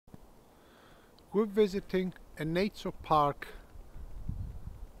We're visiting a nature park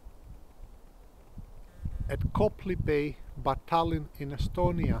at Kopli Bay by Tallinn in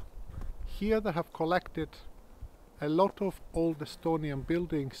Estonia. Here they have collected a lot of old Estonian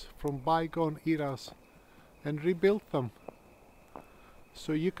buildings from bygone eras and rebuilt them.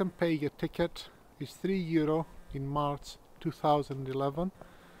 So you can pay your ticket, it's €3 in March 2011,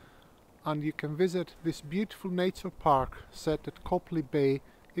 and you can visit this beautiful nature park set at Kopli Bay.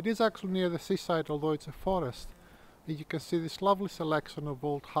 It is actually near the seaside, although it's a forest. And you can see this lovely selection of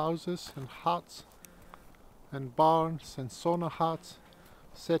old houses and huts and barns and sauna huts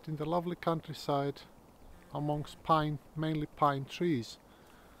set in the lovely countryside amongst mainly pine trees.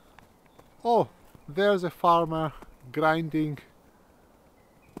 Oh, there's a farmer grinding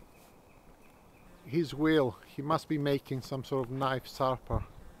his wheel. He must be making some sort of knife sharper.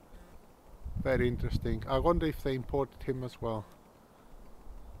 Very interesting. I wonder if they imported him as well.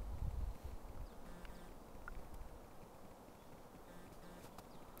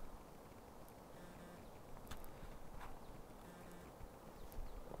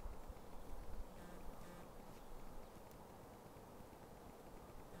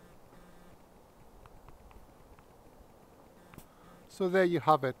 So there you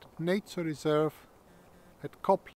have it, nature reserve at Kopli